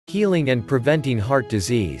Healing and preventing heart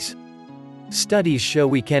disease. Studies show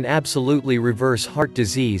we can absolutely reverse heart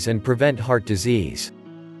disease and prevent heart disease,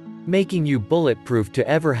 making you bulletproof to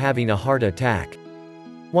ever having a heart attack.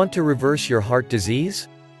 Want to reverse your heart disease?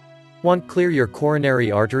 Want clear your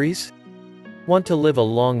coronary arteries? Want to live a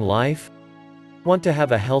long life? Want to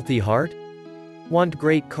have a healthy heart? Want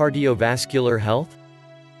great cardiovascular health?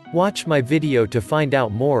 Watch my video to find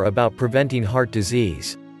out more about preventing heart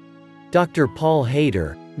disease. Dr. Paul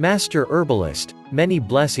Hader, Master Herbalist. Many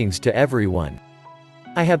blessings to everyone.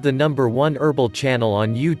 I have the #1 herbal channel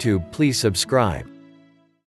on YouTube, please subscribe.